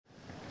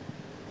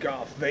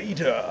Darth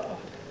Vader.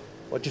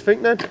 What do you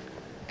think then?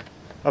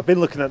 I've been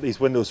looking at these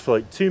windows for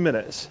like 2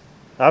 minutes.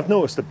 I've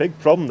noticed a big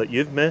problem that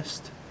you've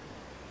missed.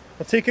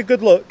 I'll take a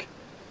good look.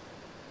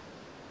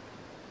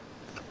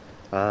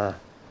 I'm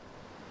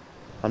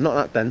not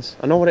that dense.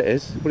 I know what it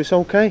is, but it's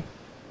okay.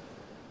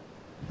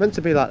 Meant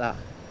to be like that.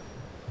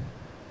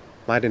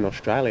 Made in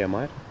Australia,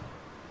 mate.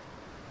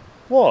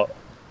 What?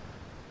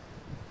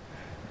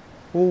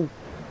 Well,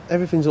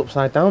 everything's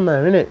upside down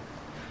there, innit?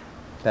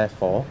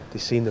 Therefore, they're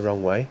seen the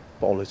wrong way,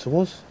 but only to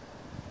us.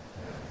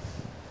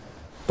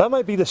 That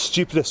might be the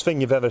stupidest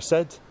thing you've ever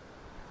said.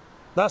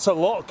 That's a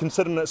lot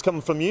considering it's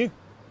coming from you.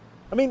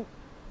 I mean,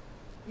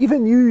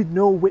 even you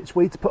know which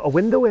way to put a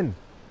window in.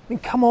 I mean,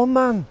 come on,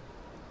 man.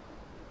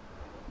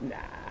 Nah.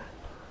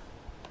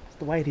 It's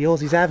the way the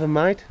Aussies have 'em,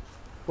 mate.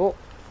 But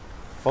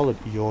followed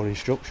your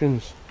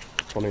instructions,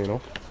 funny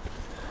enough.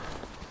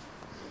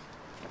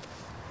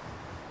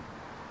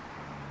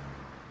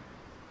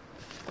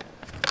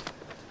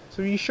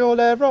 So are you sure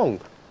they're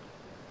wrong?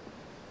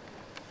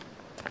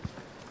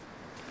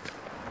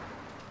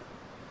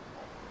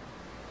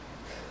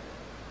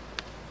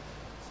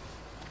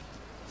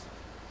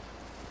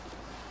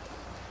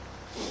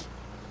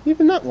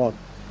 Even that one?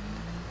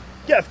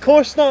 Yeah, of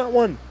course that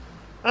one.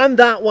 And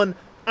that one.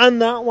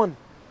 And that one.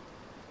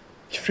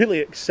 You've really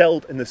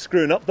excelled in the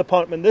screwing up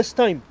department this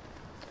time.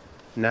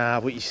 Nah,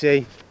 but you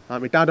see,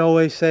 like my dad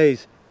always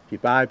says, if you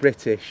buy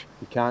British,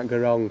 you can't go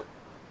wrong.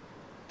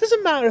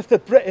 Doesn't matter if they're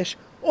British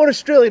or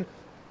Australian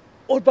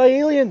or by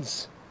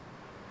aliens.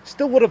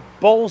 Still would have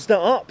ballsed it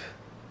up.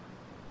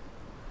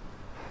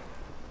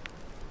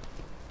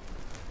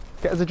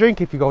 Get us a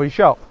drink if you go in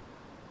shop.